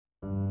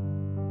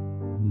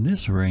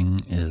This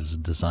ring is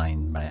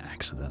designed by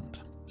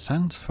accident.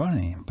 Sounds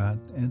funny, but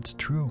it's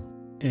true.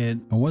 It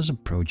was a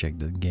project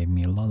that gave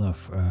me a lot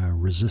of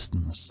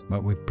resistance,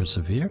 but we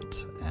persevered,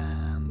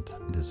 and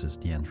this is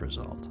the end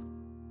result.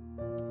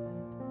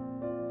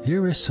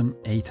 Here is some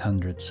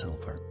 800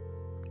 silver.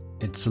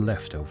 It's a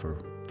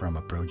leftover from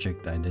a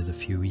project I did a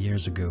few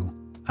years ago.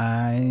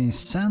 I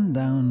sand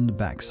down the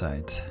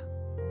backside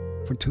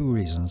for two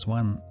reasons.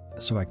 One,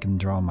 so I can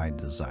draw my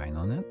design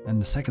on it,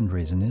 and the second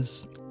reason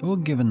is it will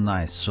give a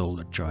nice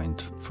solder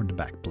joint for the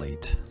back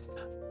plate.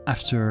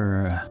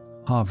 After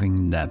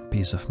halving that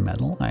piece of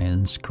metal, I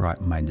inscribe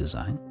my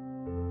design.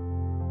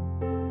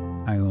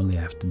 I only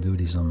have to do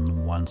this on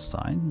one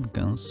side,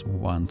 because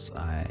once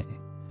I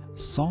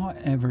saw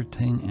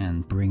everything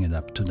and bring it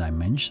up to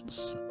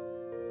dimensions,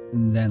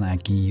 then I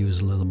can use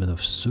a little bit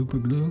of super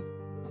glue,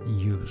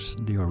 use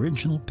the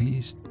original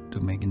piece to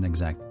make an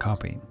exact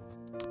copy.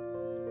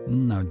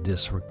 Now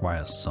this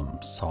requires some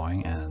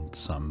sawing and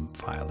some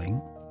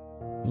filing.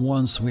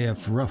 Once we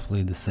have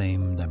roughly the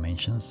same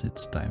dimensions,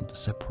 it's time to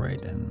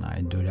separate, and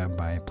I do that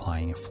by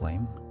applying a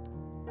flame.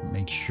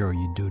 Make sure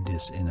you do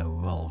this in a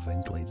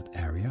well-ventilated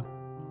area.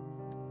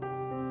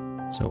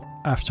 So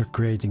after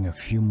creating a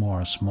few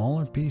more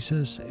smaller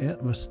pieces,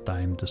 it was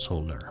time to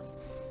solder.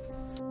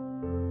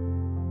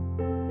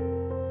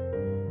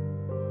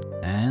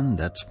 And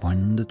that's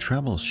when the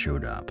trouble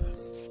showed up.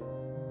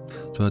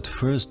 So at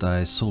first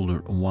I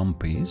soldered one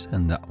piece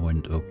and that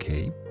went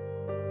okay.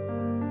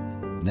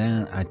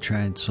 Then I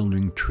tried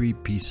soldering 3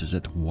 pieces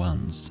at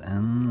once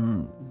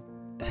and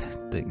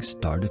things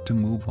started to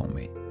move on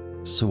me.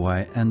 So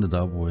I ended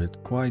up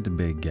with quite a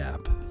big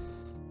gap.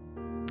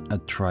 I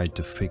tried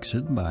to fix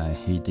it by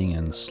heating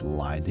and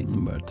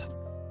sliding, but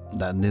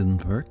that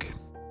didn't work.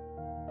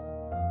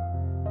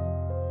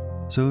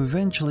 So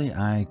eventually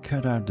I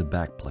cut out the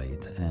back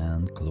plate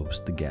and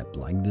closed the gap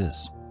like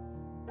this.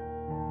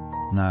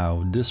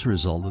 Now this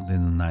resulted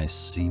in a nice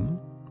seam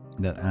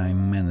that I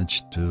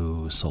managed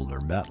to solder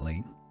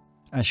badly,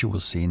 as you will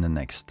see in the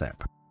next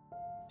step.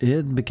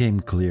 It became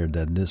clear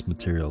that this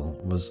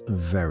material was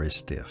very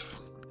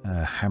stiff.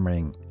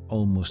 Hammering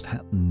almost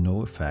had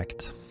no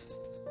effect,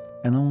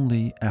 and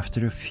only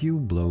after a few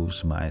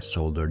blows my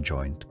solder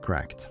joint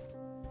cracked.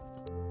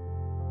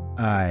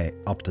 I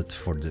opted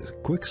for the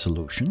quick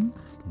solution,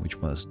 which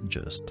was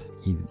just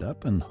heat it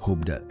up and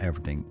hope that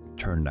everything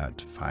turned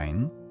out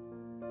fine.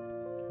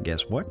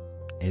 Guess what?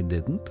 It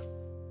didn't.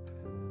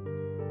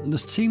 The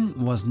seam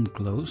wasn't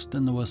closed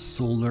and there was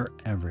solder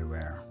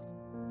everywhere.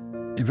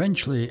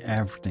 Eventually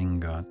everything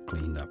got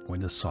cleaned up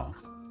with a saw.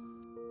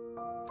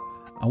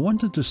 I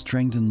wanted to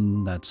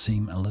strengthen that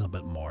seam a little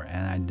bit more,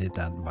 and I did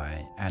that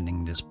by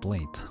adding this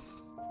plate.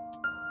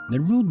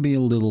 There will be a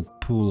little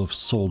pool of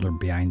solder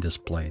behind this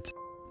plate.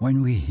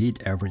 When we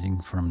heat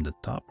everything from the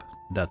top,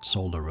 that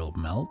solder will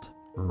melt,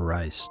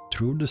 rise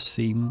through the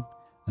seam,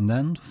 and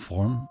then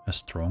form a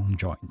strong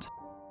joint.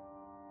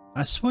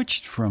 I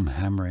switched from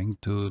hammering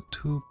to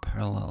 2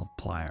 parallel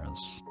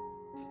pliers.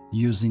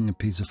 Using a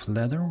piece of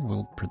leather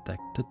will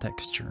protect the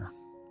texture.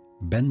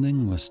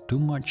 Bending was too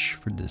much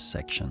for this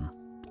section,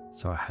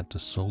 so I had to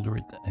solder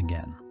it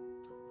again.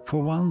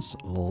 For once,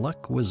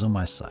 luck was on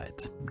my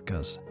side,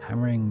 because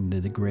hammering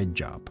did a great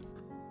job.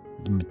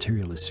 The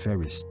material is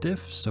very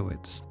stiff, so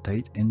it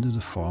stayed into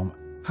the form.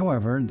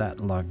 However,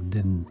 that luck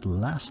didn't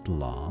last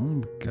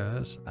long,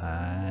 because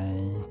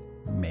I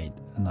made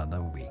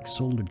another weak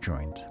solder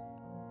joint.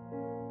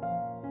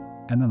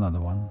 And another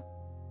one.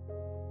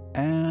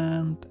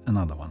 And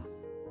another one.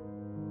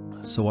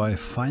 So I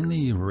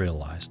finally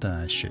realized that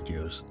I should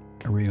use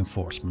a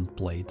reinforcement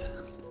plate.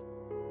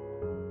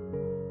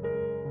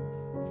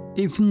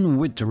 Even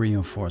with the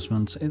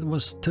reinforcements, it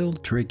was still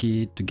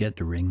tricky to get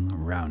the ring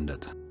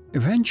rounded.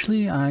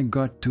 Eventually I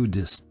got to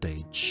this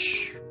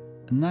stage.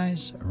 A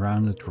nice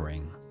rounded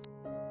ring.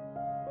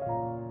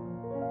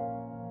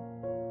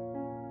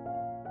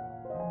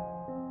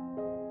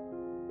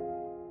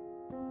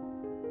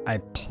 I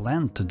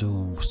planned to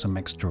do some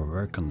extra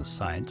work on the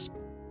sides,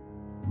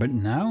 but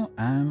now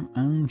I'm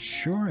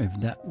unsure if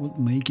that would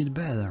make it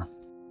better.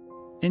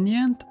 In the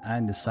end,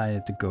 I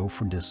decided to go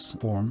for this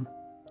form,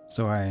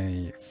 so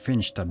I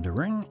finished up the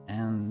ring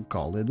and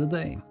called it a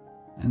day.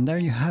 And there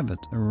you have it,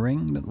 a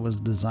ring that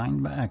was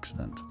designed by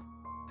accident.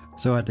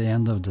 So at the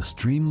end of the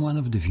stream, one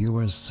of the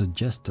viewers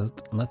suggested,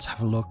 let's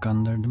have a look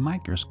under the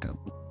microscope.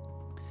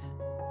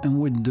 And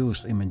with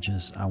those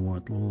images, I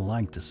would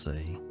like to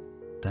say,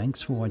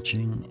 thanks for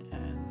watching,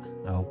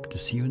 and I hope to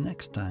see you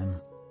next time.